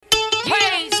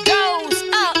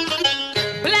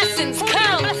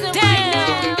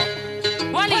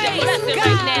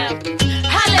now.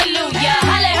 Hallelujah,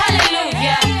 hallelujah,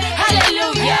 hallelujah,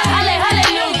 hallelujah,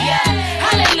 hallelujah,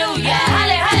 hallelujah,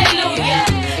 hallelujah,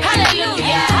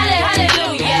 hallelujah,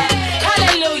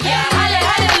 hallelujah,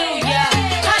 hallelujah,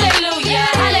 hallelujah,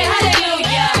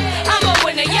 hallelujah. I'm a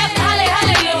winner, yep,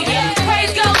 hallelujah.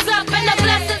 Praise goes up and the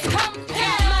blessings come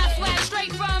down. My swag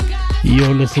straight from God.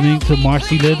 You're listening to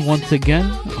MarceyLynn once again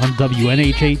on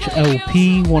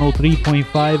WNHHLP 103.5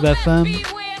 FM,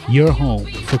 your home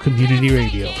for community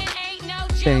radio.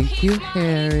 Thank you,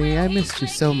 Harry. I missed you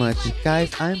so much.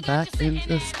 Guys, I'm back in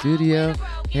the studio.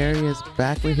 Harry is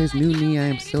back with his new knee. I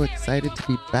am so excited to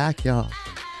be back, y'all.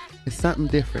 It's something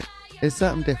different. It's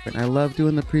something different. I love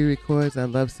doing the pre-records. I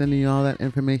love sending you all that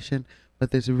information. But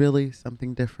there's really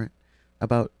something different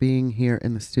about being here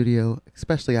in the studio,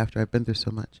 especially after I've been through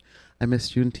so much. I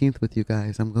missed Juneteenth with you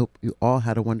guys. I hope you all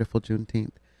had a wonderful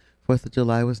Juneteenth. 4th of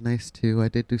July was nice too. I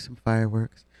did do some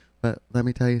fireworks. But let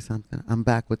me tell you something. I'm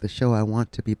back with the show I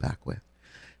want to be back with.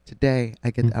 Today, I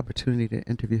get the opportunity to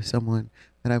interview someone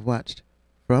that I've watched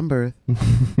from birth,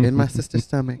 in my sister's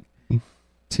stomach,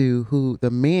 to who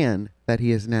the man that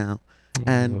he is now.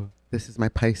 And this is my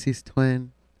Pisces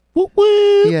twin. Woo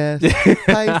woo! Yes,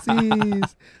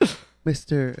 Pisces.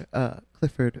 Mr.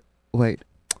 Clifford White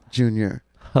Jr.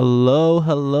 Hello,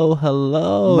 hello,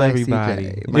 hello, my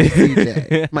everybody.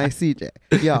 CJ, my CJ.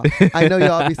 Y'all, I know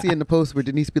y'all be seeing the post where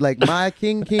Denise be like, my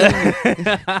king.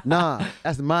 Nah,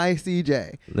 that's my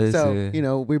CJ. Listen. So, you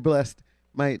know, we're blessed.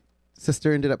 My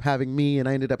sister ended up having me and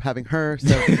I ended up having her.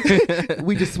 So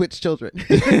we just switched children.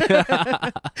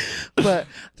 But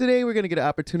today we're going to get an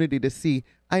opportunity to see.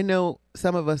 I know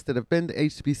some of us that have been to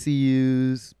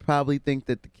HBCUs probably think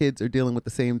that the kids are dealing with the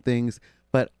same things,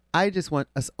 but I just want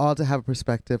us all to have a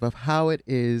perspective of how it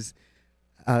is.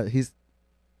 He's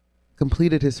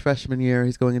completed his freshman year.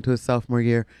 He's going into his sophomore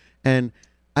year. And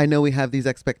I know we have these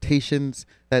expectations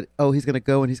that, oh, he's going to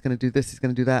go and he's going to do this, he's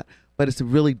going to do that. But it's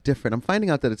really different. I'm finding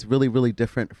out that it's really, really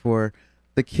different for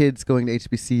the kids going to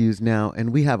HBCUs now.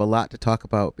 And we have a lot to talk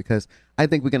about because I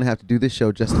think we're going to have to do this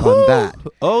show just on that.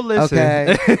 Oh, listen.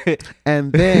 Okay.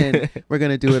 And then we're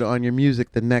going to do it on your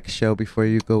music the next show before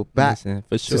you go back for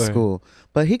sure. to school.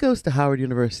 But he goes to Howard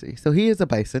University. So he is a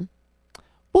bison.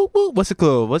 Woo, woo. What's it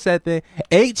called? What's that thing?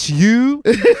 HU?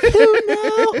 Who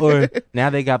know? Or now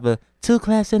they got the 2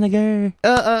 class and a girl.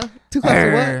 2 class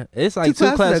of what? It's like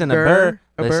 2 class and a bird.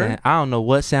 Listen, I don't know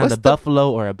what sound a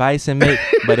buffalo or a bison make,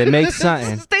 but it makes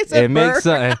something. It makes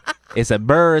something. It's a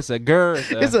bird, it's a girl,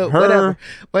 it's a her.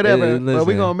 Whatever. Well,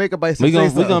 we're going to make a bison say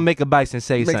something. We're going to make a bison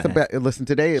say something. Listen,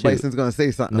 today a bison's going to say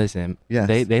something. Listen, yes.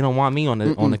 They don't want me on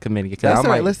the committee. That's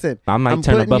all right. Listen, I might I'm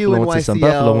turn a putting you in buffalo into YCL. some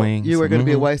buffalo wings. You are going to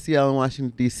be a YCL in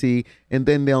Washington, D.C., and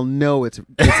then they'll know it's on,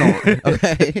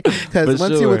 okay? Because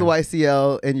once you're with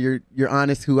YCL and you're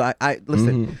honest, who I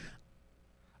listen,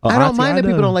 I don't mind that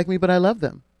people don't like me, but I love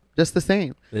them just the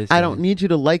same. Listen. I don't need you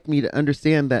to like me to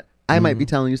understand that I might be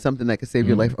telling you something that could save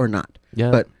your life or not. Yeah,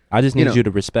 but I just need you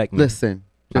to respect me. Listen,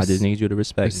 I just need you to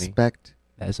respect me.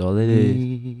 That's all it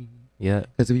is. Yeah.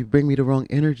 Because if you bring me the wrong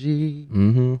energy,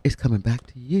 it's coming back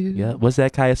to you. Yeah. What's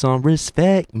that Kaya song?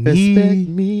 Respect me. Respect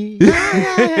me.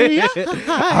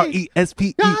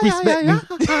 R-E-S-P-E. Respect me.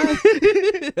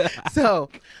 So,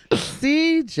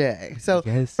 CJ. So,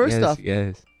 first off,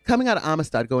 coming out of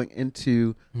Amistad, going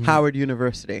into Howard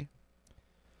University.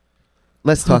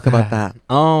 Let's talk about that.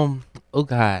 Oh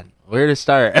God, where to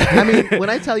start? I mean, when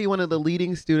I tell you one of the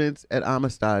leading students at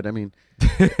Amistad, I mean,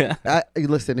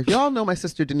 listen, if y'all know my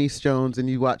sister Denise Jones and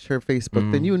you watch her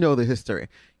Facebook, then you know the history.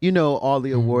 You know all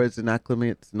the awards and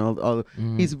acclimates and all.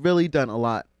 He's really done a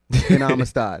lot in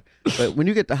Amistad. But when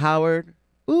you get to Howard,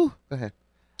 go ahead.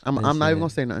 I'm not even going to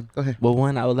say nothing. Go ahead. Well,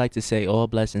 one, I would like to say all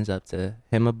blessings up to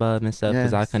him above and stuff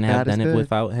because I couldn't have done it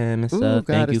without him and stuff.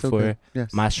 Thank you for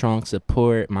my strong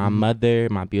support, my mother,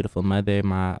 my beautiful mother,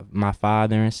 my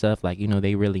father and stuff. Like, you know,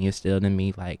 they really instilled in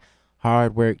me, like,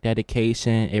 hard work,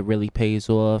 dedication. It really pays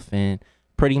off. And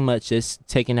pretty much just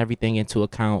taking everything into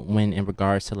account when in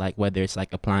regards to, like, whether it's,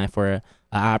 like, applying for an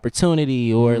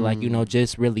opportunity or, like, you know,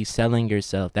 just really selling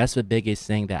yourself. That's the biggest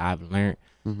thing that I've learned.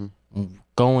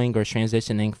 Going or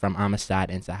transitioning from Amistad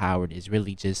into Howard is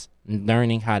really just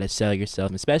learning how to sell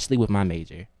yourself, especially with my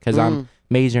major, because I'm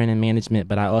majoring in management,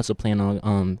 but I also plan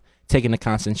on taking a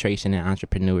concentration in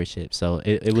entrepreneurship. So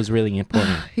it was really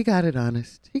important. He got it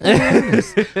honest. He got it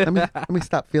honest. Let me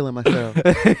stop feeling myself.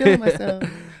 Feeling myself.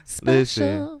 Special.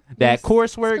 Listen, that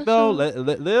coursework though,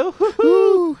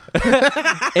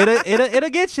 it'll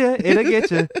get you. It'll get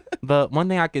you. But one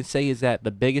thing I can say is that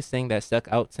the biggest thing that stuck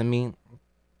out to me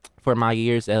for my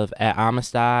years at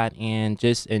Amistad and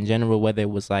just in general, whether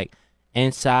it was like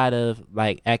inside of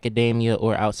like academia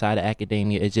or outside of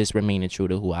academia, it's just remaining true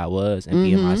to who I was and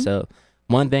being myself.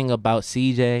 One thing about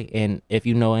CJ, and if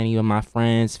you know any of my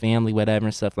friends, family, whatever,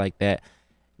 and stuff like that,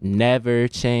 never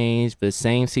change. The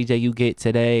same CJ you get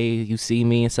today, you see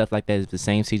me and stuff like that, is the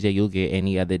same CJ you'll get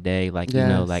any other day. Like, you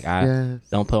know, like I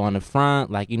don't put on the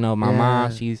front. Like, you know, my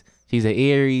mom, she's an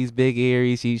Aries, big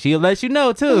Aries. She'll let you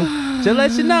know too. She'll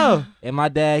let you know. And my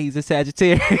dad, he's a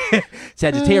Sagittarius.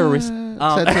 Sagittarius.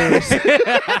 Sagittarius.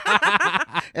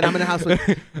 And I'm in the house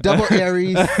with double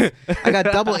Aries. I got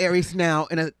double Aries now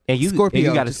and a Scorpio. And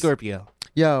you got a Scorpio.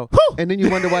 Yo. And then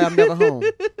you wonder why I'm never home.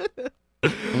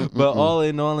 But all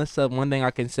in all and stuff, one thing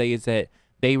I can say is that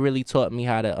they really taught me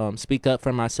how to speak up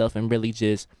for myself and really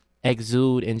just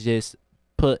exude and just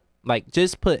put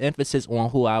emphasis on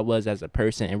who I was as a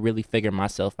person and really figure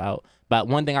myself out. But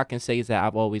one thing I can say is that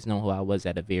I've always known who I was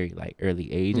at a very like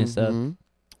early age and stuff.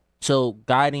 So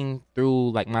guiding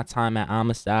through like my time at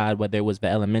Amistad, whether it was the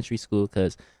elementary school,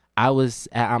 because I was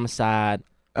at Amistad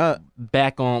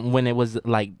back on when it was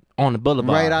like on the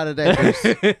boulevard. Right out of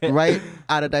diapers. Right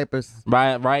out of diapers.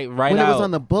 Right when out. It was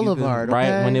on the boulevard.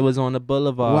 Right when it was on the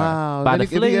boulevard. Wow. By the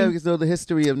if you guys know the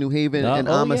history of New Haven and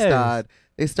Amistad,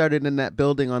 they started in that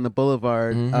building on the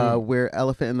boulevard where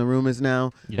Elephant in the Room is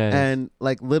now. Yes. And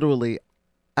like literally,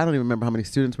 I don't even remember how many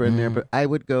students were in there, but I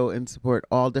would go and support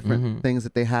all different things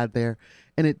that they had there.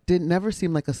 And it never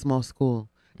seemed like a small school.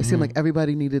 It seemed like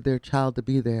everybody needed their child to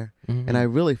be there. And I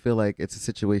really feel like it's a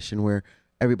situation where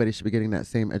everybody should be getting that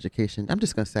same education. I'm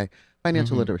just going to say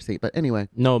financial literacy. But anyway.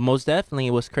 No, most definitely.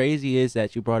 What's crazy is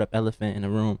that you brought up Elephant in the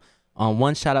Room.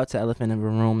 One shout out to Elephant in the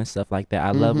Room and stuff like that.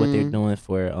 I love what they're doing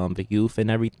for the youth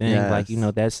and everything. Yes. Like, you know,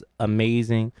 that's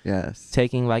amazing. Yes.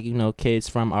 Taking like, you know, kids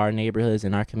from our neighborhoods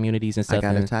and our communities and stuff.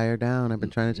 I got to tie her down. I've been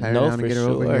trying to tie her down and get her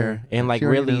over here. And like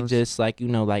really just like, you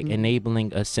know, like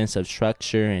enabling a sense of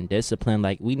structure and discipline.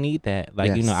 Like we need that.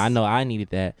 Like, you know I needed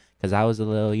that because I was a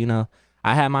little, you know,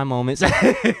 I had my moments.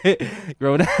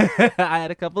 Growing up, I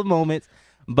had a couple of moments.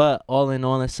 But all in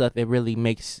all and stuff, it really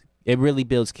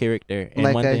builds character. And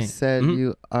like one I thing, said,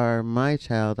 you are my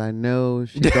child. I know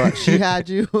she thought she had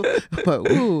you,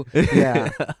 but ooh, yeah.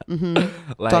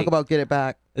 Like, talk about get it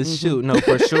back. Shoot, no,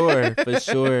 for sure, for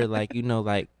sure. Like, you know,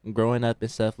 like growing up and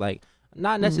stuff, like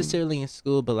not necessarily in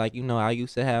school, but like, you know, I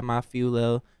used to have my few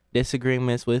little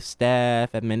disagreements with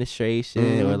staff,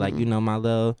 administration, or like, you know, my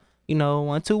little, you know,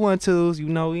 1-2-1-2s. You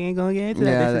know, we ain't gonna get into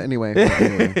that. Yeah.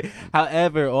 Anyway.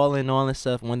 However, all in all and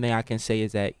stuff, one thing I can say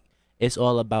is that it's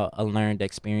all about a learned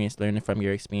experience, learning from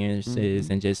your experiences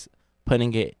and just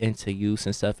putting it into use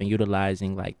and stuff and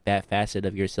utilizing like that facet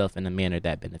of yourself in a manner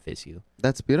that benefits you.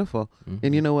 That's beautiful.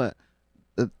 And you know what?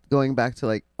 Going back to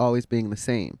like always being the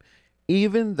same,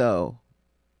 even though,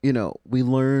 you know, we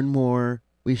learn more,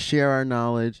 we share our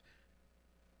knowledge,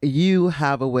 you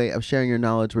have a way of sharing your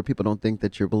knowledge where people don't think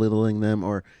that you're belittling them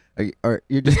or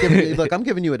you're just giving me, look, I'm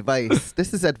giving you advice.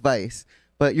 This is advice,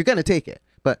 but you're going to take it.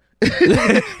 But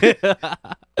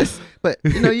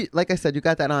you know, like I said, you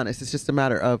got that honest. It's just a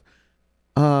matter of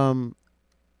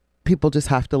people just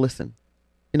have to listen.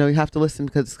 You know, you have to listen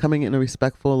because it's coming in a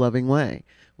respectful, loving way.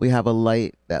 We have a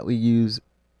light that we use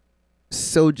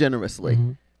so generously.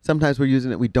 Sometimes we're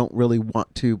using it, we don't really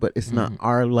want to, but it's not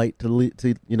our light to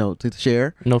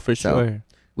share. No, for sure.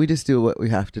 We just do what we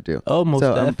have to do. Oh, most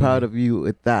definitely. I'm proud of you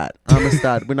with that.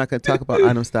 Amistad. We're not going to talk about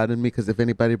Amistad and me because if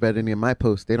anybody read any of my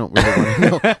posts, they don't really want to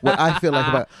know what I feel like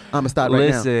about Amistad right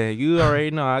now. Listen, you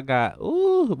already know I got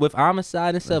with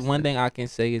Amistad and stuff. One thing I can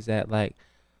say is that like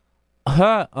you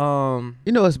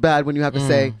know it's bad when you have to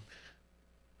say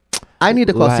I need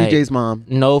to call like, CJ's mom.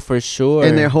 No, for sure.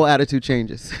 And their whole attitude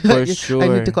changes. For sure. I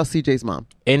need to call CJ's mom.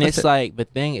 And it's like the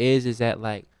thing is that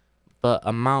like the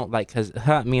amount, like, because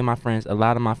me and my friends, a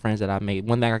lot of my friends that I made,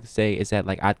 one thing I can say is that,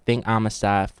 like, I think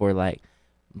Amistad for, like,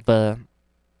 the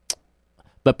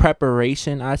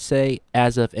preparation, I say,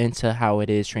 as of into how it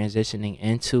is transitioning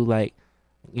into, like,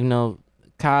 you know,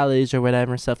 college or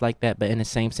whatever and stuff like that. But in the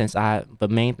same sense, the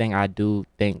main thing I do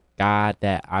thank God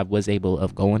that I was able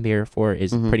of going there for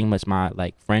is pretty much my,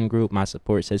 like, friend group, my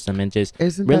support system, and just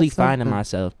really finding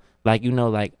myself. Like, you know,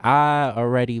 like, I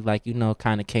already, like, you know,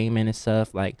 kind of came in and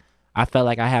stuff, like, I felt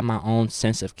like I had my own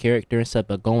sense of character and stuff,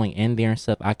 but going in there and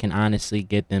stuff, I can honestly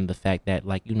get them the fact that,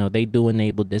 like, you know, they do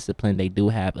enable discipline. They do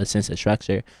have a sense of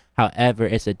structure. However,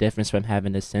 it's a difference from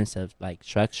having a sense of, like,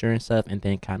 structure and stuff and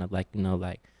then kind of, like, you know,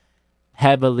 like,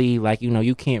 heavily, like, you know,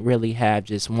 you can't really have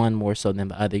just one more so than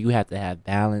the other. You have to have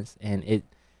balance, and it's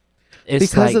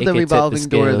because like, of the revolving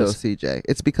door, though, CJ.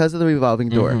 It's because of the revolving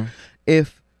door.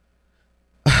 If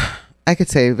I could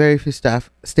say very few staff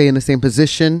stay in the same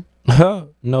position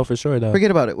No, for sure though.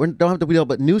 Forget about it. We don't have to deal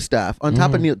with new staff. On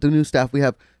top of the new staff, we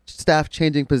have staff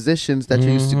changing positions that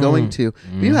you're used to going to.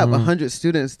 If you have 100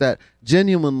 students that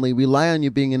genuinely rely on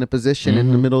you being in a position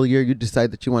in the middle of the year, you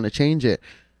decide that you want to change it.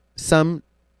 Some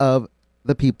of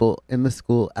the people in the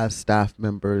school as staff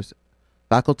members,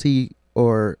 faculty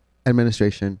or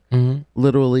administration,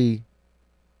 literally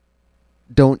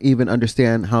don't even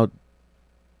understand how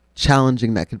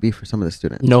challenging that could be for some of the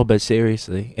students. No, but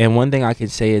seriously. And one thing I can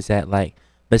say is that, like,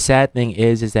 the sad thing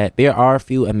is that there are a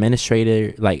few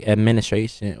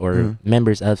administration or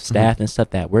members of staff and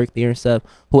stuff that work there and stuff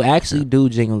who actually do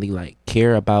genuinely like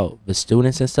care about the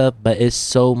students and stuff, but it's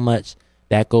so much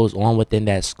that goes on within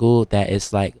that school that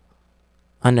it's like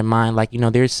undermined. Like, you know,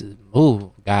 there's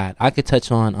God, I could touch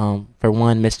on for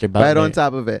one, Mr. Butler. Right on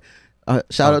top of it.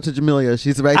 Shout out to Jamelia.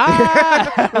 She's right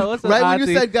there. Right when you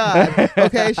said God.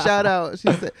 Okay, shout out.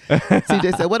 She said,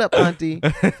 CJ said, what up, auntie?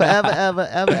 Forever, ever,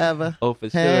 ever, ever. Oh, for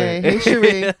hey, sure. Hey,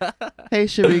 Cherie. Hey,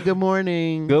 Cherie. Good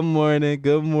morning. Good morning.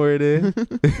 Good morning.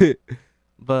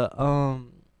 But,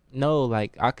 no,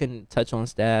 like, I can touch on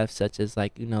staff such as,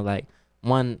 like, you know, like,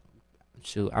 one,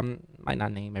 might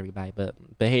not name everybody, but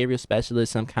behavioral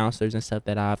specialists, some counselors and stuff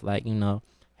that I've, like, you know,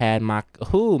 had my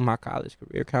college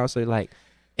career counselor, like,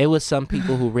 it was some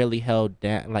people who really held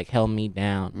me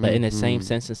down, but in the same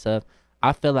sense and stuff,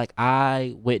 I feel like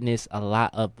I witnessed a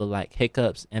lot of the like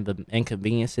hiccups and the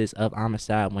inconveniences of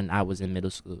homicide when I was in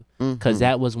middle school, because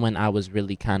that was when I was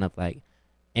really kind of like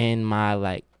in my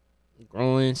like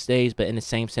growing stage, but in the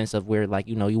same sense of where like,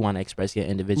 you know, you want to express your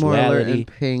individuality, more alert and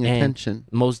paying attention,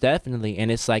 most definitely. And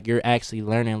it's like you're actually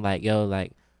learning like, yo,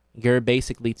 like you're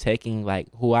basically taking like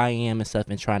who I am and stuff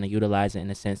and trying to utilize it in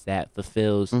a sense that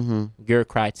fulfills your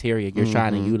criteria. You're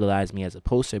trying to utilize me as a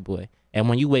poster boy. And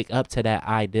when you wake up to that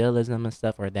idealism and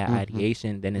stuff or that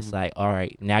ideation, then it's like, all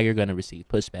right, now you're going to receive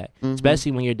pushback,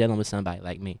 especially when you're dealing with somebody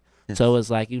like me. Yes. So it's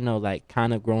like, you know, like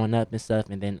kind of growing up and stuff.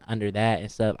 And then under that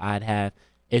and stuff, I'd have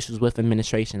issues with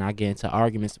administration. I get into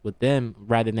arguments with them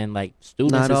rather than like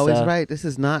students. Not and always stuff. right. This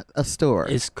is not a store.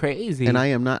 It's crazy. And I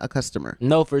am not a customer.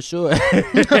 No, for sure.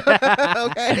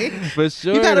 Okay. For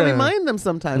sure. You got to remind them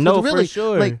sometimes. No, really, for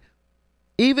sure. Like,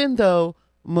 even though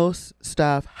most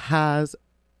staff has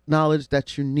knowledge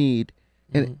that you need,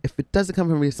 and if it doesn't come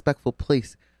from a respectful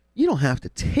place, you don't have to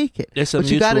take it. It's a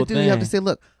what you got to do, thing. you have to say,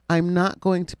 look, I'm not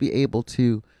going to be able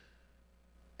to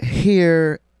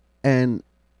hear and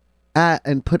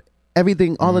put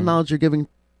everything, all the knowledge you're giving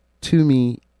to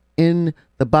me in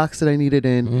the box that I need it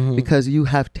in because you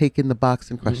have taken the box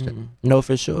in question. No,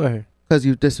 for sure. Because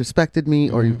you disrespected me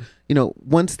or you know,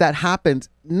 once that happens,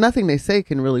 nothing they say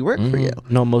can really work for you.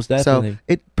 No, most definitely. So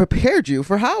it prepared you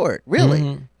for Howard,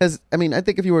 really. Because, I mean, I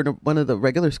think if you were in one of the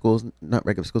regular schools, not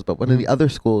regular schools, but one of the other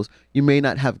schools, you may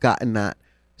not have gotten that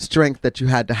strength that you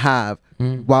had to have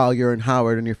while you're in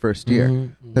Howard in your first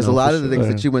year. Because a lot of the things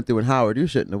that you went through in Howard, you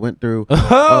shouldn't have went through.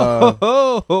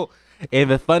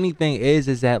 And the funny thing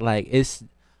is that like it's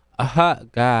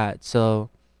God. So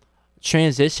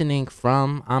transitioning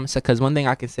from because one thing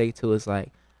I can say too is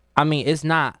like, I mean, it's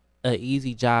not an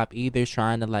easy job either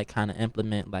trying to like kind of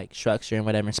implement like structure and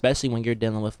whatever, especially when you're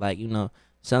dealing with like, you know,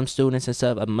 some students and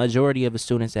stuff. A majority of the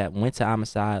students that went to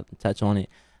homicide, touch on it,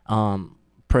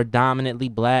 predominantly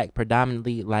black,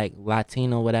 predominantly like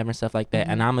Latino, whatever and stuff like that.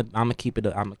 And I'm gonna keep it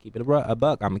a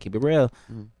buck. I'm gonna keep it real.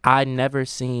 I never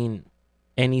seen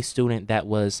any student that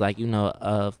was like, you know,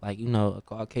 of like, you know, a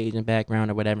Caucasian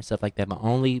background or whatever and stuff like that. But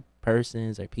only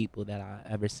persons or people that I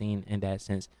ever seen in that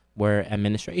sense were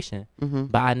administration.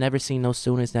 But I never seen no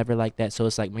students never like that. So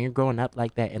it's like when you're growing up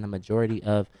like that, and the majority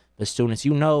of the students,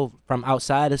 you know, from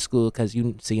outside of school, because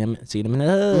you see them in the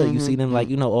hood, you see them like,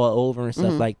 you know, all over and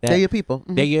stuff like that. They're your people.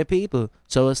 They're your people.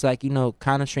 So it's like, you know,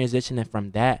 kind of transitioning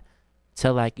from that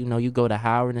to like, you know, you go to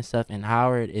Howard and stuff, and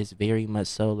Howard is very much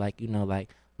so like, you know, like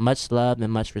much love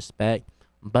and much respect,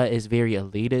 but it's very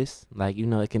elitist. Like, you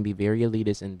know, it can be very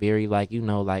elitist and very like, you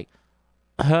know, like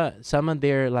some of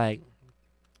their like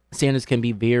standards can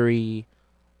be very,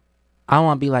 I don't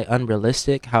want to be like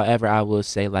unrealistic. However, I will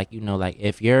say like, you know, like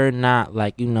if you're not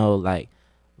like, you know, like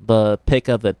the pick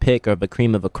of a pick or the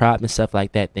cream of a crop and stuff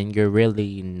like that, then you're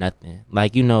really nothing.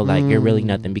 Like, you know, like you're really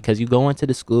nothing, because you go into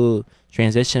the school,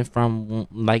 transition from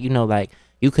like, you know, like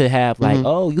you could have like,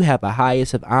 oh, you have a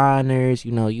highest of honors,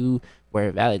 you know, you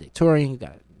were valedictorian, you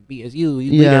got BSU, you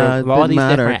yeah, all these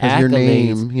different accolades. Your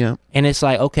name, yeah. And it's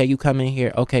like, okay, you come in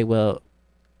here, okay, well,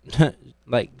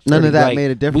 like none of that like, made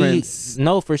a difference.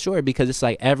 No, for sure, because it's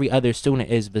like every other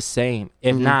student is the same,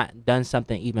 if not done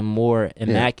something even more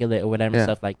immaculate or whatever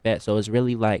stuff like that. So it's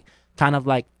really like kind of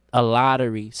like a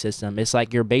lottery system. It's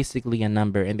like you're basically a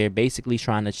number, and they're basically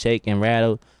trying to shake and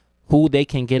rattle who they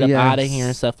can get up out of here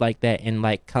and stuff like that, and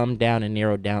like come down and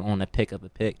narrow down on a pick of a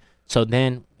pick. So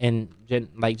then,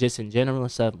 like just in general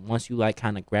and stuff, once you like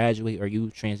kind of graduate or you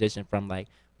transition from like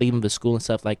leaving the school and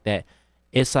stuff like that,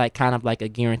 it's like kind of like a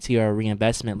guarantee or a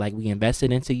reinvestment. Like we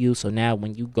invested into you, so now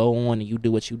when you go on and you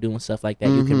do what you do and stuff like that,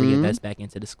 you can reinvest back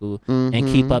into the school and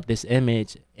keep up this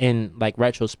image in like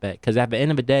retrospect. Because at the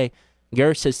end of the day,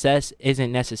 your success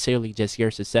isn't necessarily just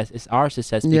your success; it's our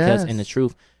success because in the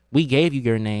truth, we gave you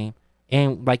your name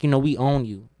and like we own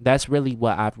you. That's really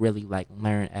what I've really like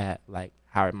learned at like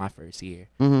Howard my first year,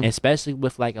 and especially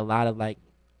with like a lot of like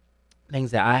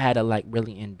things that I had to like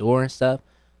really endure and stuff.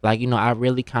 Like, I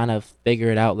really kind of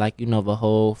figured out, like, the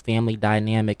whole family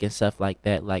dynamic and stuff like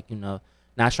that. Like,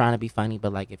 not trying to be funny,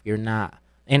 but, like, if you're not.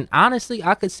 And honestly,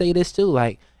 I could say this, too.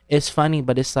 Like, it's funny,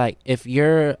 but it's like, if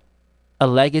you're a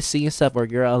legacy and stuff, or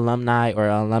you're an alumni or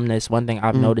an alumnus, one thing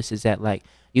I've noticed is that, like,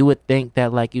 you would think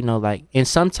that, like, like, and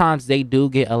sometimes they do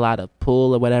get a lot of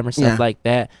pull or whatever, stuff like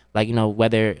that. Like,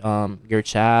 whether your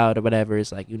child or whatever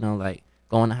is, like, like,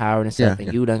 going to Howard and stuff,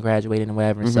 and you done graduated and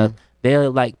whatever and stuff.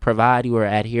 They'll like provide you or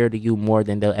adhere to you more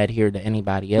than they'll adhere to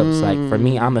anybody else. Like for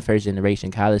me, I'm a first generation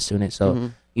college student,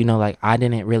 so like I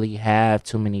didn't really have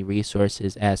too many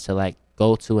resources as to like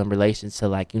go to in relation to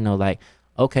like like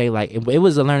okay, like it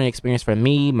was a learning experience for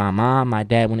me, my mom, my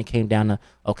dad when it came down to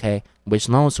okay which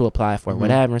loans to apply for,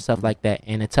 whatever and stuff like that,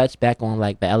 and it touched back on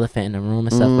like the elephant in the room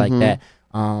and stuff like that.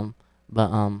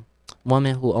 But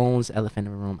woman who owns elephant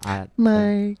in the room,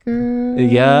 my girl.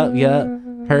 Yeah.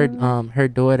 Her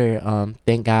daughter,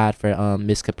 thank God for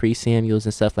Miss Capri Samuels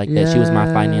and stuff like that. She was my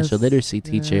financial literacy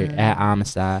teacher at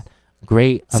Homicide.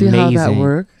 Great, See amazing, how that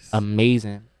works?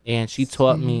 Amazing. And she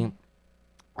taught me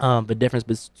the difference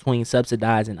between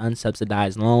subsidized and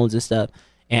unsubsidized loans and stuff.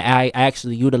 And I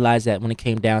actually utilized that when it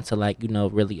came down to like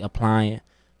really applying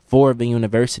for the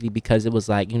university, because it was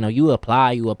like you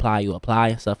apply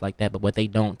and stuff like that. But what they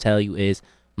don't tell you is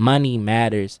money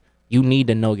matters. You need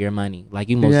to know your money. Like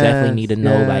you most definitely need to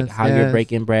know like how you're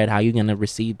breaking bread, how you're gonna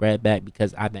receive bread back,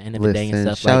 because at the end of the day and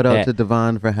stuff like that. Shout out to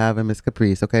Devon for having Miss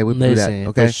Caprice. Okay, we'll do that.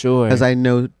 Okay, for sure. Because I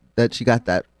know that she got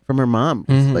that from her mom.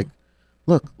 Like,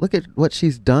 look at what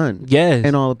she's done. Yes.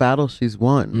 And all the battles she's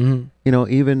won.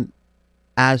 Even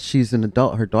as she's an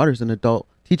adult, her daughter's an adult,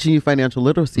 teaching you financial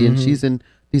literacy, and she's in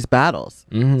these battles.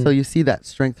 So you see that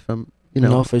strength from.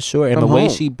 No, for sure. And the way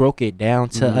she broke it down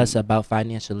to us about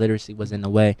financial literacy was in a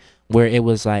way where it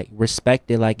was like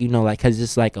respected, like, like, because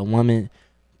it's like a woman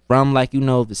from like,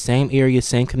 the same area,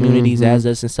 same communities as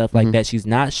us and stuff like that. She's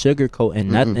not sugarcoating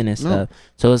nothing and stuff.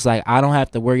 So it's like, I don't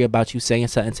have to worry about you saying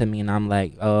something to me and I'm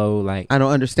like, oh, like, I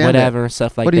don't understand whatever and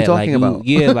stuff like that. What are you talking about?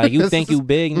 Yeah, like you think you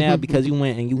big now because you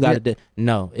went and you got to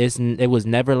no, it was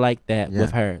never like that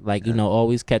with her. Like,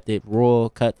 always kept it raw,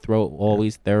 cutthroat,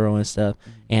 always thorough and stuff.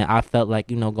 And I felt like,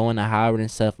 going to Howard and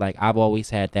stuff, like I've always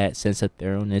had that sense of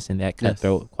thoroughness and that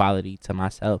cutthroat quality to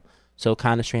myself. So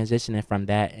kind of transitioning from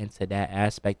that into that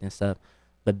aspect and stuff,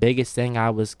 the biggest thing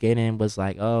I was getting was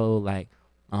like, oh, like,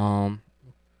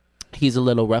 he's a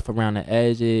little rough around the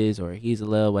edges, or he's a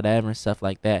little whatever and stuff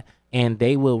like that. And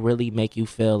they will really make you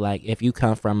feel like if you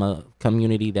come from a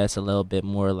community that's a little bit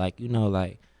more like,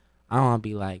 like, I don't want to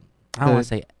be like,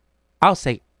 I'll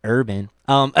say urban.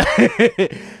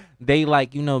 They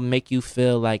like, make you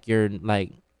feel like you're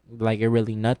like you're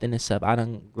really nothing and stuff. I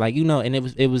don't like, and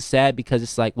it was sad because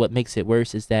it's like what makes it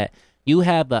worse is that you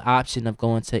have the option of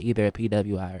going to either a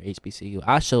PWI or HBCU.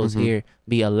 I chose here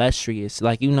be illustrious,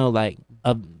 like like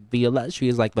be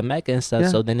illustrious like the Mecca and stuff.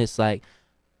 So then it's like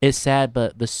it's sad,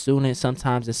 but the students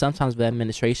sometimes the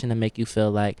administration to make you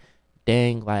feel like,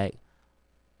 dang, like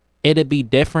it'd be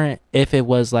different if it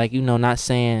was like not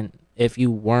saying if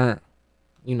you weren't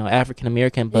African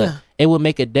American, but it would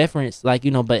make a difference, like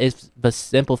but it's the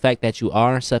simple fact that you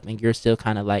are and stuff, and you're still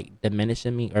kind of like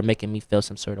diminishing me or making me feel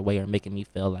some sort of way, or making me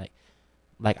feel like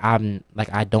I'm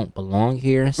like I don't belong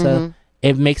here and stuff.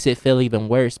 It makes it feel even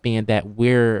worse, being that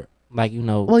we're like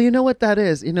well, you know what that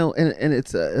is, and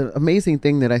it's an amazing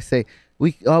thing that I say.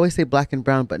 We always say black and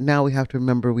brown, but now we have to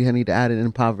remember we need to add an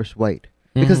impoverished white,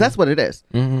 because that's what it is.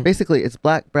 Basically, it's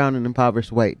black, brown, and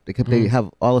impoverished white. They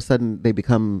have all of a sudden they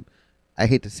become, I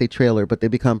hate to say trailer, but they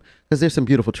become, because there's some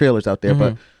beautiful trailers out there,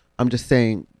 but I'm just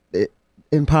saying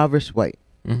impoverished white,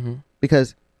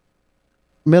 because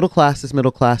middle class is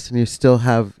middle class and you still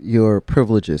have your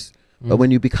privileges. But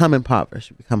when you become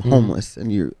impoverished, you become homeless,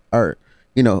 and you are,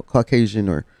 Caucasian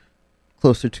or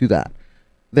closer to that,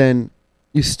 then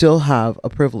you still have a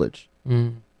privilege.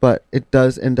 But it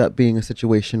does end up being a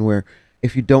situation where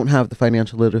if you don't have the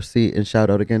financial literacy, and shout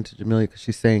out again to Jamelia, because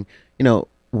she's saying,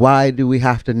 why do we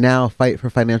have to now fight for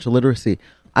financial literacy?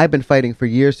 I've been fighting for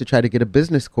years to try to get a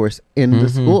business course in the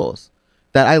schools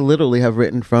that I literally have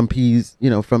written from P's,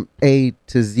 from A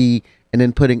to Z, and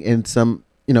then putting in some,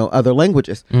 other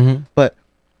languages. But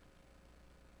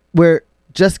we're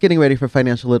just getting ready for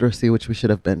financial literacy, which we should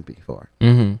have been before.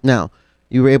 Now,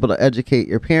 you were able to educate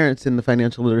your parents in the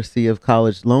financial literacy of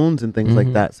college loans and things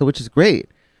like that. So, which is great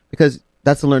because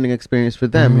that's a learning experience for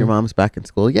them. Your mom's back in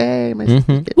school. Yay, my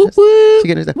sister's getting this. She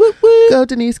getting this. Go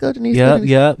Denise, go Denise.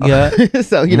 Yep.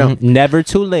 So, never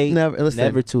too late.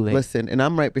 Never too late. Listen, and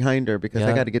I'm right behind her because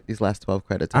I got to get these last 12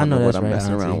 credits. I know what that's I'm right,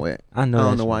 messing Auntie. around with. I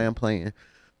don't know why I'm playing.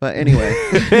 But anyway.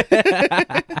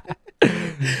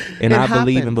 And I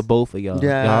believe in both of y'all.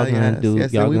 Yeah, y'all gonna do.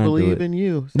 Yes, y'all and we gonna believe do it. in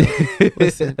you. So,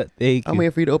 listen, Thank I'm you.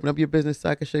 waiting for you to open up your business so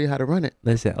I can show you how to run it.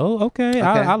 Listen. Oh, okay.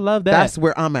 I love that. That's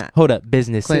where I'm at. Hold up,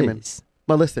 business.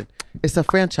 But listen, it's a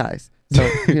franchise. So,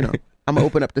 I'm going to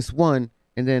open up this one,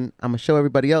 and then I'm going to show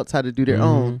everybody else how to do their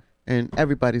own, and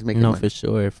everybody's making money. For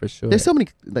sure. There's so many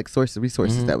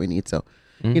resources that we need. So,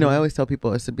 I always tell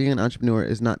people, being an entrepreneur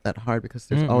is not that hard because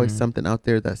there's always something out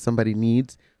there that somebody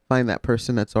needs. Find that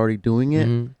person that's already doing it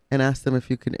and ask them if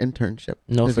you can internship.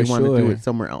 If you want to do it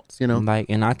somewhere else, Like,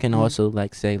 and I can also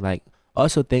say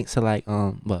also thanks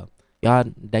to y'all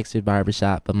Dexter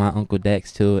Barbershop, but my Uncle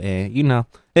Dex too, and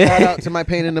shout out to my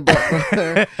pain in the butt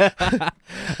brother.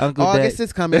 Uncle August Dex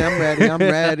is coming. I'm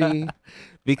ready.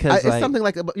 Because it's something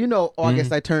like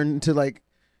August. I turned to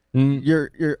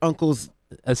your uncle's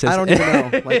assistant. I don't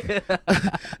even know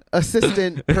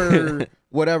assistant per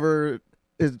whatever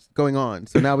is going on.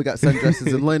 So now we got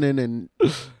sundresses and linen and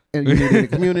unity in the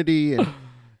community and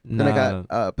then I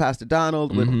got Pastor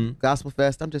Donald with Gospel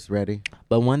Fest. I'm just ready.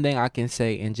 But one thing I can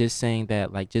say, and just saying that,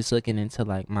 just looking into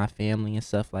my family and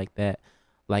stuff like that,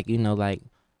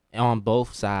 on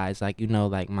both sides,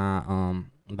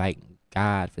 my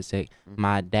God forsake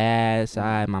my dad's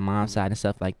side, my mom's side, and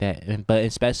stuff like that. But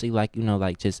especially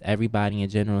just everybody in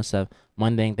general and stuff.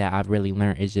 One thing that I've really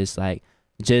learned is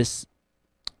just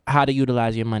how to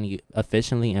utilize your money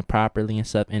efficiently and properly and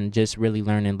stuff, and just really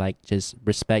learning just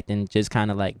respect and just kind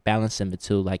of balancing the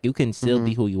two. You can still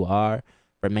be who you are,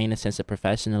 remain a sense of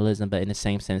professionalism, but in the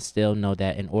same sense still know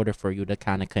that in order for you to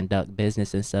kind of conduct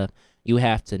business and stuff, you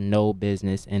have to know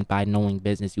business, and by knowing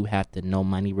business you have to know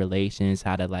money relations,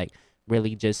 how to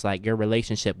really just your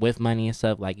relationship with money and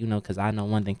stuff, because I know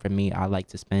one thing for me, I like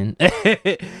to spend.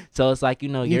 So it's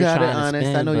you you're got trying it honest.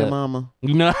 to spend, I know your mama.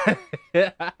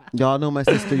 Y'all know my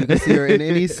sister. You can see her in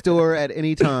any store at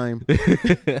any time.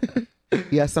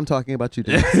 Yes, I'm talking about you,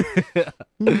 Denise.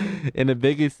 And the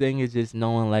biggest thing is just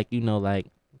knowing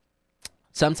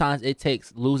sometimes it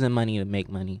takes losing money to make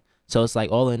money. So it's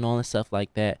all in all and stuff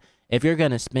like that. If you're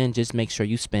gonna spend, just make sure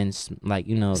you spend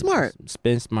smart.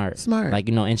 Spend smart.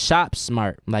 And shop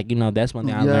smart. That's one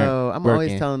thing I learned. I'm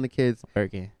always telling the kids,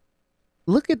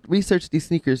 research these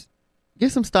sneakers,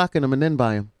 get some stock in them, and then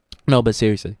buy them. No, but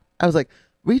seriously, I was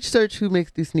research who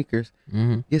makes these sneakers,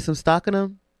 get some stock in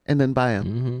them, and then buy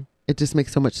them. It just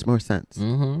makes so much more sense.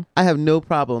 I have no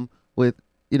problem with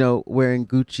wearing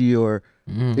Gucci or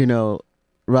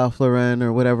Ralph Lauren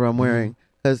or whatever I'm wearing,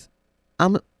 because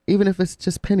even if it's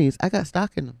just pennies, I got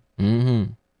stock in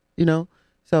them.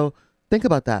 So think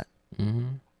about that.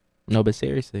 No, but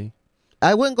seriously,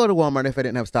 I wouldn't go to Walmart if I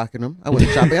didn't have stock in them. I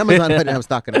wouldn't shop at Amazon if I didn't have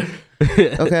stock in them.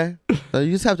 Okay, so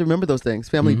you just have to remember those things.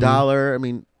 Family Dollar,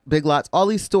 Big Lots, all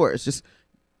these stores. Just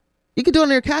you can do it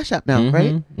on your Cash App now,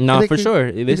 right? No, for sure.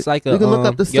 It's you can look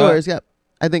up the stores. Yep.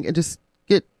 I think and just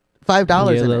get $5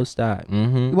 in a little stock.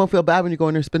 You won't feel bad when you go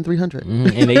in there and spend $300.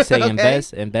 And they say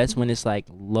invest when it's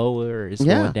lower, it's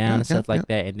going down and stuff like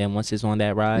that. And then once it's on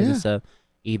that rise and stuff,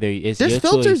 either it's there's your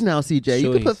filters choice, now, CJ.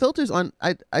 You can put filters on.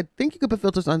 I think you could put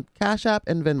filters on Cash App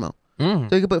and Venmo.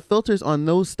 So you can put filters on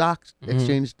those stocks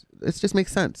exchanged. It just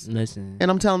makes sense. Listen, and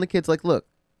I'm telling the kids look,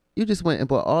 you just went and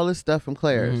bought all this stuff from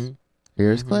Claire's.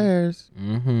 Here's Claire's.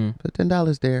 Put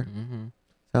 $10 there.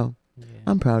 So. Yeah.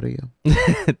 I'm proud of you.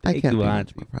 I can't be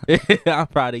much more proud of you. I'm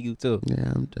proud of you too.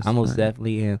 Yeah, I most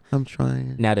definitely am. I'm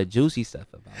trying. Now the juicy stuff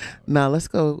about it. Now let's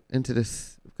go into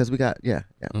this because we got we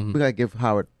gotta give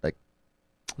Howard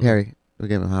Harry. We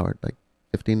gave him Howard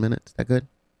 15 minutes. That good?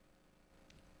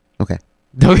 Okay.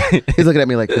 He's looking at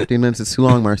me 15 minutes is too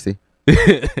long, Marcy.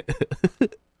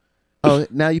 Oh,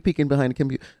 now you peeking behind the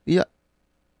computer. Yeah.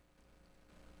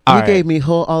 You gave me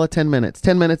all of 10 minutes.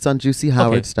 10 minutes on juicy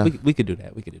Howard stuff. We could do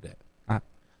that.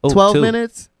 12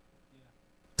 minutes?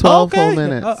 12 whole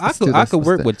minutes. I could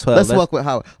work with 12. Let's work with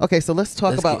Howard. Okay, so let's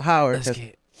talk about Howard.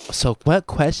 So what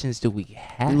questions do we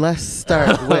have? Let's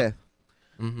start with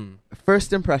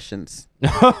first impressions.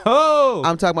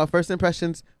 I'm talking about first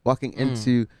impressions walking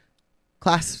into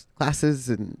classes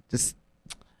and just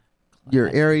your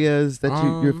areas that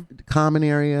your common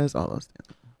areas, all those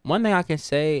things. One thing I can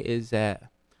say is that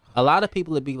a lot of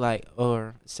people would be like,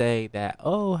 or say that,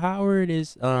 oh, Howard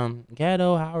is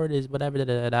ghetto, Howard is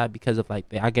whatever, because of like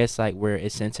I guess like where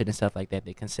it's censored and stuff like that.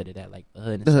 They consider that like the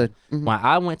hood. And stuff. Mm-hmm. When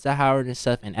I went to Howard and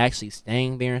stuff and actually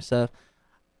staying there and stuff,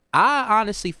 I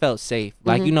honestly felt safe,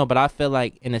 like but I feel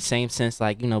like in the same sense,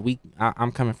 like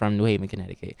I'm coming from New Haven,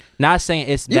 Connecticut. Not saying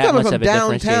it's that much of a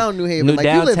difference. Downtown New Haven, like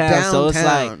downtown, you live downtown. So it's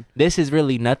like this is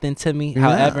really nothing to me. Yeah.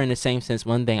 However, in the same sense,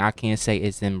 one thing I can say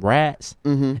is them rats.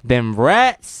 Them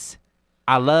rats.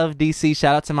 I love DC.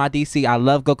 Shout out to my DC. I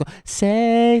love Go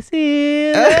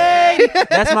Sexy Lady.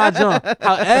 That's my joint.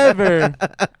 However,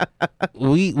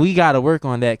 we gotta work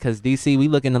on that because DC, we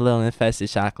looking a little infested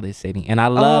chocolate city, and I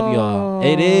love y'all.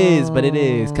 It is,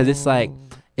 because it's like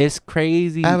it's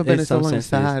crazy. I haven't been in so long.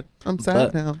 Sad. I'm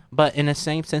sad now. But in the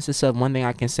same sense of stuff, one thing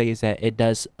I can say is that it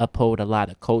does uphold a lot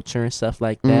of culture and stuff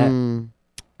like that,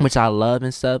 which I love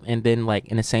and stuff. And then like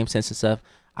in the same sense of stuff,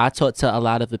 I talked to a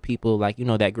lot of the people like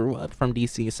that grew up from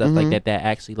DC and stuff like that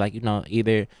actually like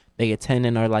either they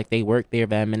attended or like they work there,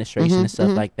 the administration and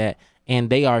stuff like that, and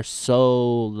they are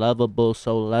so lovable,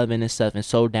 so loving and stuff, and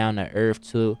so down to earth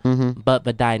too. But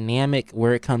the dynamic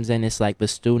where it comes in is like the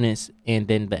students and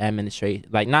then the administration,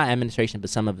 like not administration but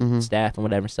some of the staff and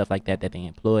whatever stuff like that they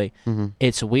employ.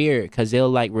 It's weird because they'll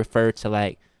like refer to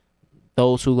like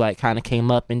those who like kind of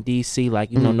came up in DC,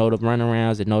 like know the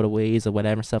runarounds and know the ways or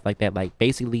whatever stuff like that, like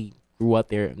basically grew up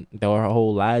there their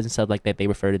whole lives and stuff like that. They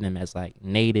refer to them as like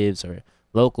natives or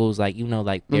locals, like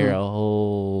like they're a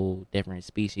whole different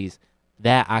species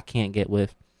that I can't get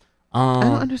with. I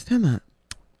don't understand that.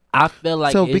 I feel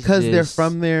like so because they're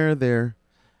from there, they're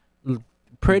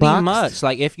pretty boxed? Much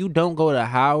like if you don't go to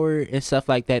Howard and stuff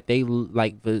like that, they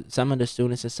like some of the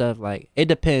students and stuff, like it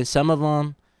depends. Some of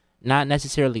them, not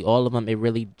necessarily all of them, it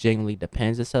really genuinely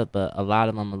depends and stuff, but a lot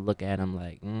of them will look at them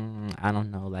like, I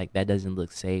don't know, like that doesn't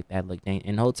look safe, that look dangerous.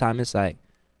 And the whole time it's like,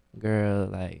 girl,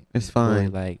 like it's fine,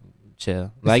 boy, like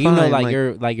chill, it's like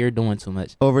fine. Like you're doing too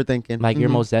much, overthinking, like you're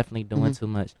most definitely doing too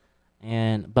much.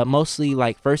 And but mostly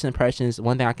like first impressions,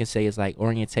 one thing I can say is like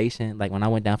orientation. Like when I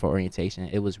went down for orientation,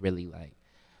 it was really like,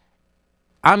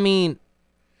 I mean,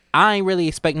 I ain't really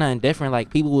expect nothing different. Like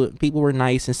people were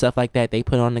nice and stuff like that. They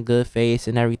put on a good face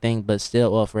and everything, but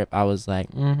still off rip, I was like,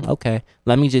 okay,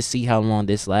 let me just see how long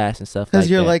this lasts and stuff. Because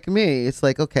you're like me, it's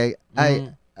like okay,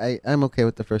 I'm okay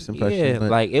with the first impression. Yeah,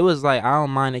 but like it was like I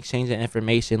don't mind exchanging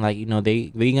information. Like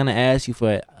they're gonna ask you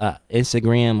for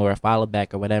Instagram or a follow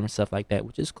back or whatever stuff like that,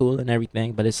 which is cool and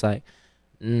everything. But it's like,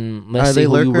 let's see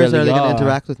who you really are. They gonna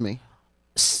interact with me?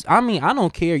 I mean, I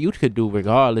don't care. You could do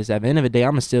regardless. At the end of the day,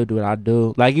 I'm gonna still do what I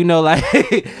do. Like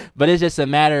like, but it's just a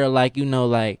matter of like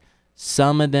like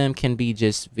some of them can be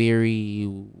just very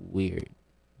weird,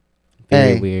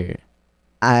 very weird.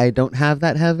 I don't have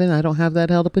that heaven. I don't have that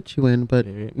hell to put you in, but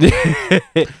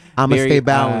I'm gonna stay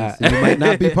balanced. You might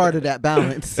not be part of that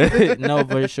balance. No,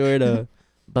 for sure though.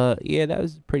 But yeah, that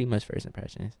was pretty much first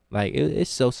impressions. Like it's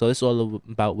so it's all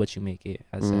about what you make it,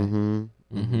 I say.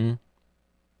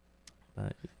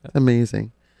 But, yeah.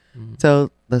 Amazing.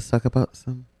 So let's talk about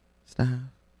some staff,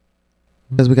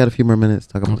 because we got a few more minutes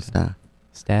to talk about staff.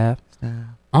 Staff.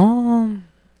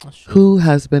 Who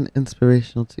has been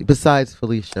inspirational to you besides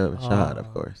Felicia Rashad,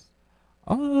 of course?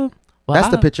 That's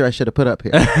the picture I should have put up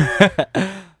here.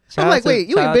 I'm like, wait,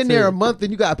 you ain't been there a month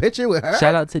and you got a picture with her?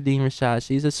 Shout out to Dean Rashad.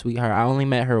 She's a sweetheart. I only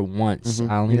met her once.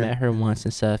 Met her once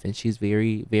and stuff, and she's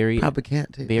very, very, probably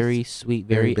can't too. Very sweet,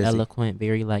 very eloquent,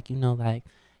 very like like.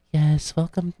 Yes,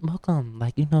 welcome.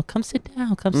 Like, come sit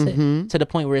down, sit. To the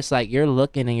point where it's like, you're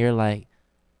looking and you're like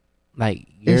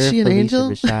you're is she an angel?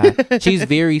 Rashad. She's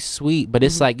very sweet, but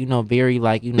it's like, very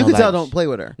like, you can like, tell don't play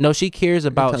with her. No, she cares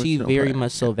about, she very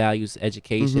much so values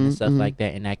education and stuff like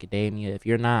that in academia. If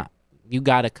you're not, you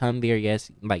got to come there, yes,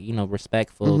 like,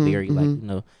 respectful, very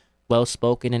like,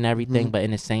 well-spoken and everything, but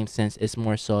in the same sense, it's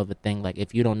more so of a thing, like,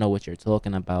 if you don't know what you're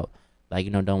talking about, like,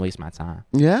 don't waste my time.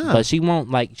 Yeah. But she won't,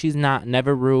 like, she's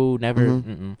never rude, never,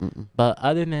 But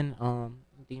other than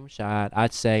Dean Rashad,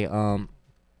 I'd say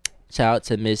shout out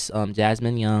to Miss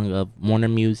Jasmine Young of Warner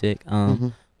Music,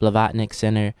 Blavatnik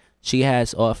Center. She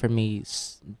has offered me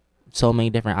so many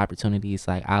different opportunities.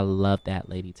 Like, I love that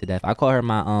lady to death. I call her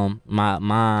my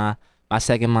my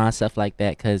second mom, stuff like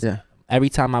that, because every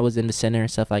time I was in the center and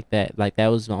stuff like that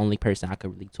was the only person I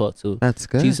could really talk to. That's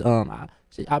good. She's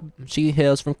she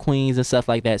hails from Queens and stuff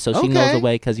like that, so she knows the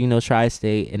way, because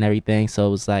tri-state and everything. So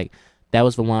it was like that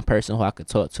was the one person who I could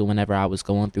talk to whenever I was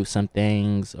going through some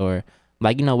things, or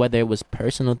like whether it was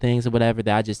personal things or whatever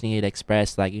that I just needed to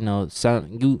express. Like one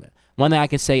one thing I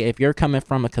can say, if you're coming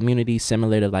from a community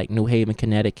similar to like New Haven,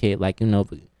 Connecticut, like, you know,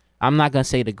 I'm not going to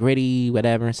say the gritty,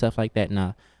 whatever, and stuff like that.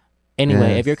 No.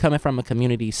 Anyway, if you're coming from a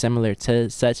community similar to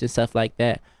such and stuff like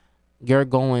that, you're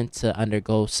going to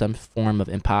undergo some form of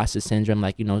imposter syndrome.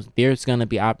 Like, you know, there's gonna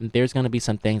be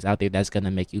some things out there that's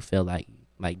gonna make you feel like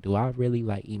do I really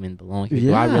like even belong here?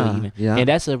 Do I really even? Yeah. And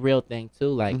that's a real thing too.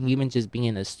 Like even just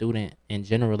being a student in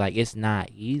general, like it's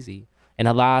not easy. And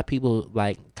a lot of people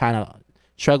like kind of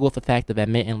struggle with the fact of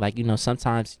admitting, like, you know,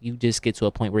 sometimes you just get to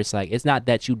a point where it's like it's not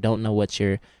that you don't know what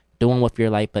you're doing with your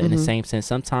life, but in the same sense,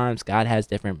 sometimes God has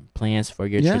different plans for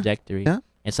your trajectory. Yeah.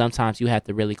 And sometimes you have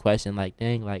to really question, like,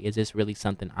 dang, like, is this really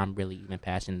something I'm really even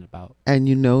passionate about? And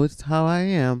you know, it's how I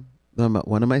am.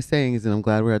 One of my sayings, and I'm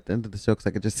glad we're at the end of the show because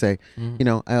I could just say, you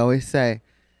know, I always say,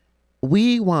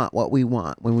 we want what we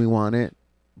want when we want it,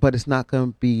 but it's not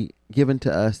going to be given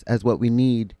to us as what we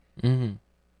need.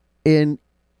 And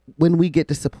when we get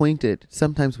disappointed,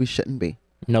 sometimes we shouldn't be.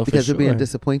 No, because for sure. we're being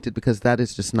disappointed because that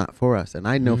is just not for us. And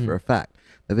I know for a fact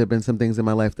that there have been some things in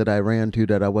my life that I ran to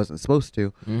that I wasn't supposed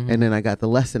to, and then I got the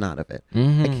lesson out of it.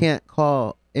 I can't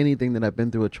call anything that I've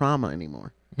been through a trauma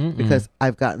anymore because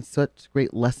I've gotten such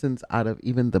great lessons out of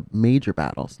even the major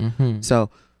battles. So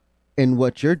in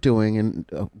what you're doing, and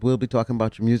we'll be talking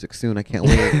about your music soon. I can't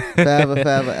wait. Forever's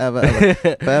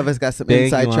got some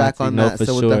inside track on that,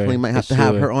 so we definitely might have to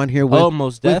have her on here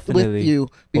with you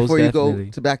before you go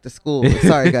to back to school.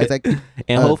 Sorry, guys. I keep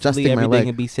and hopefully everything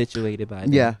can be situated by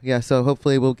then. Yeah. So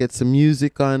hopefully we'll get some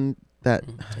music on that.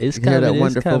 It's coming. That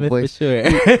wonderful voice. For sure.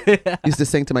 He used to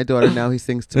sing to my daughter. Now he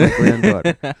sings to my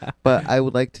granddaughter. But I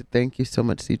would like to thank you so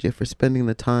much, CJ, for spending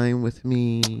the time with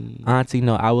me. Auntie,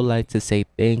 no, I would like to say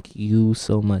thank you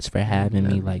so much for having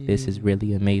me. Like, this is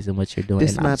really amazing what you're doing.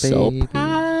 This and my I'm baby. so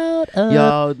proud of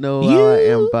y'all know you. How I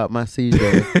am about my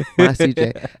CJ. My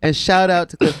CJ. And shout out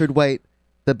to Clifford White,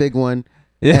 the big one.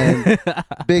 And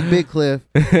big Cliff.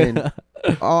 And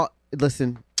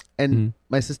listen. And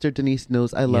my sister Denise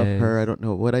knows I love her. I don't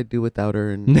know what I'd do without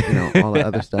her, and you know all the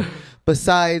other stuff.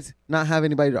 Besides not having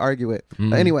anybody to argue with.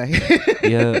 But anyway,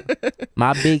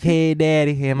 my big head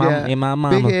daddy and my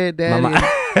mama. Big head daddy.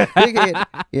 Big head.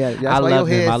 Yeah, that's I why love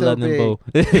your him. head's I love so them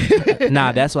big. both.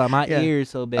 Nah, that's why my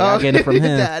ears so big. I get it from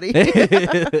him. Daddy.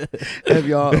 Have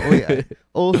y'all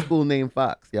old school name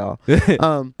Fox, y'all.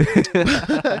 I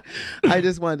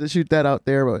just wanted to shoot that out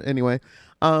there, but anyway.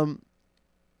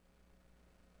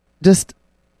 Just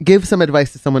give some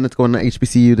advice to someone that's going to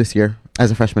HBCU this year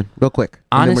as a freshman, real quick.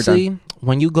 Honestly,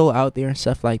 when you go out there and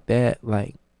stuff like that,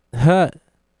 like,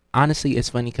 honestly, it's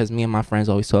funny because me and my friends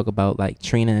always talk about like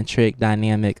Trina and Trick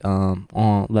dynamic on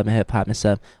Love and Hip Hop and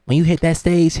stuff. When you hit that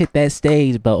stage.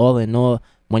 But all in all,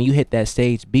 when you hit that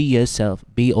stage, be yourself,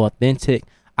 be authentic.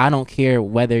 I don't care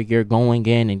whether you're going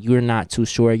in and you're not too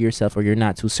sure of yourself or you're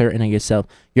not too certain of yourself.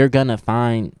 You're going to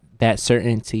find that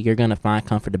certainty. You're going to find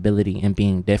comfortability in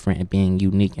being different and being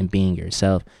unique and being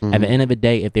yourself. At the end of the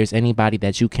day, if there's anybody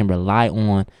that you can rely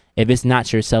on, if it's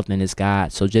not yourself, then it's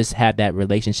God. So just have that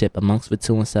relationship amongst the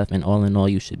two and stuff. And all in all,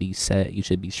 you should be set. You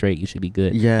should be straight. You should be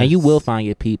good. Yes. And you will find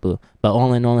your people. But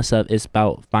all in all and stuff, it's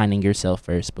about finding yourself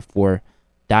first before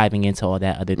diving into all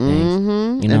that other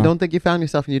things. You know? And don't think you found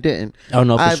yourself and you didn't. Oh,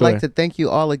 no, for I'd sure. like to thank you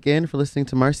all again for listening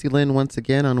to MarceyLynn once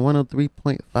again on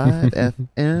 103.5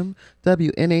 FM,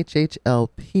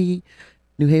 WNHHLP,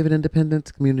 New Haven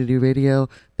Independence Community Radio.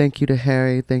 Thank you to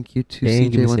Harry. Thank you to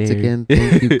CJ once again.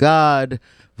 Thank you, God,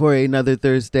 for another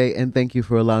Thursday. And thank you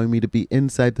for allowing me to be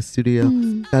inside the studio.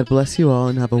 God bless you all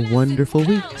and have a wonderful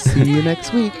week. See you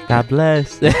next week. God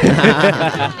bless.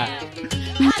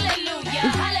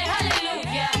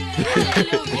 Hallelujah,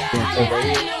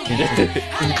 hallelujah, hallelujah,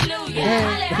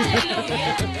 hallelujah,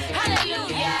 hallelujah, hallelujah.